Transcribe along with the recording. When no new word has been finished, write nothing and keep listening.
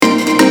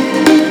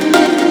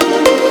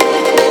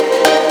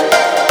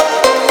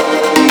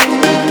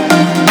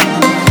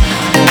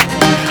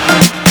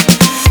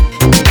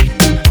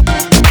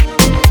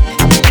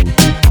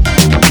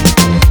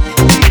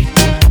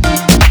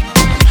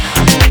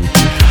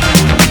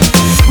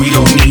We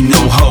don't need no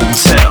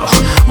hotel,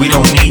 we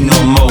don't need no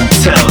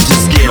motel.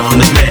 Just get on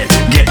the bed,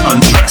 get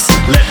undressed,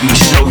 let me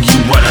show you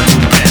what I do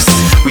best.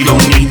 We don't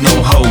need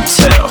no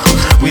hotel,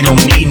 we don't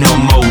need no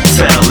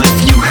motel.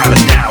 If you have a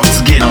doubt,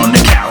 get on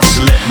the couch,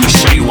 let me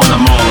show you what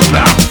I'm all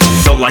about.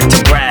 Don't like to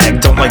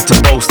brag, don't like to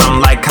boast,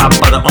 I'm like hot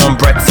butter on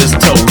breakfast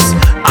toast.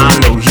 I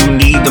know you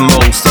need the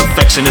most,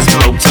 affection is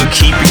blow to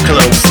keep you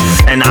close.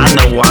 And I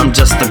know I'm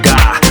just a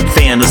guy,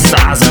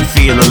 fantasize and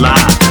feel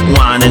alive.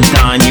 Wine and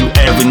dine you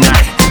every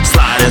night,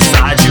 slide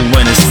inside you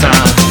when it's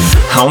time.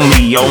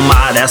 Homie, oh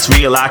my, that's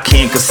real, I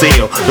can't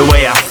conceal the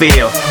way I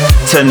feel.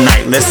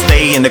 Tonight, let's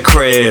stay in the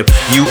crib,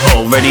 you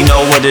already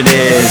know what it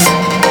is.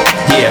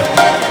 Yeah.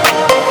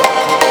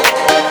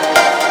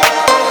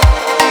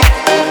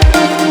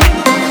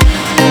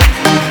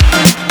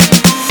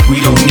 We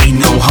don't need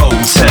no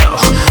hotel,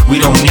 we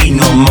don't need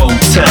no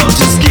motel.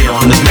 Just get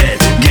on the bed,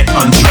 get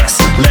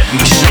undressed, let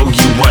me show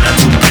you what I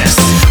do best.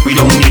 We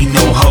don't need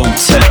no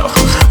hotel,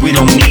 we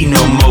don't need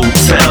no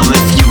motel.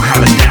 If you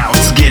have a doubt,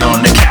 get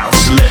on the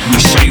couch, let me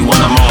show you what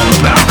I'm all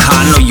about.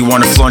 I know you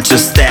wanna flaunt your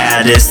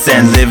status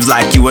and live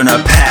like you in a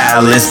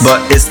palace,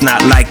 but it's not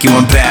like you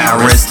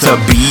embarrassed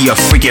to be a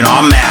freaking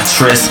on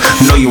mattress.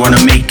 Know you wanna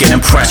make an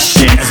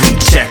impression as we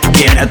check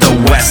in at the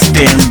West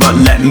End, but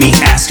let me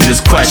ask you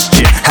this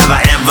question: have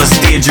I ever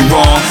steered you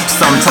wrong?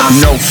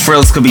 Sometimes no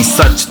frills could be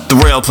such a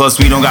thrill. Plus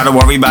we don't gotta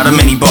worry about a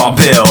mini bar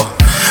bill.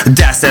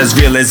 That's as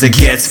real as it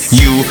gets,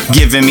 you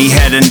giving me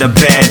head in the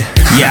bed.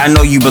 Yeah, I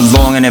know you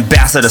belong in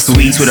Ambassador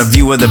Suites with a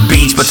view of the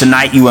beach, but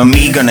tonight you and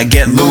me gonna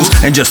get loose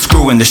and just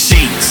screw in the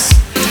sheets.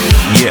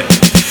 Yeah.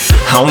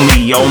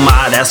 Homie, oh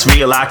my, that's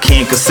real, I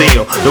can't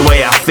conceal the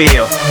way I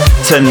feel.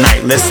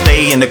 Tonight, let's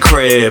stay in the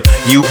crib,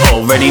 you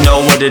already know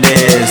what it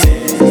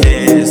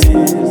is.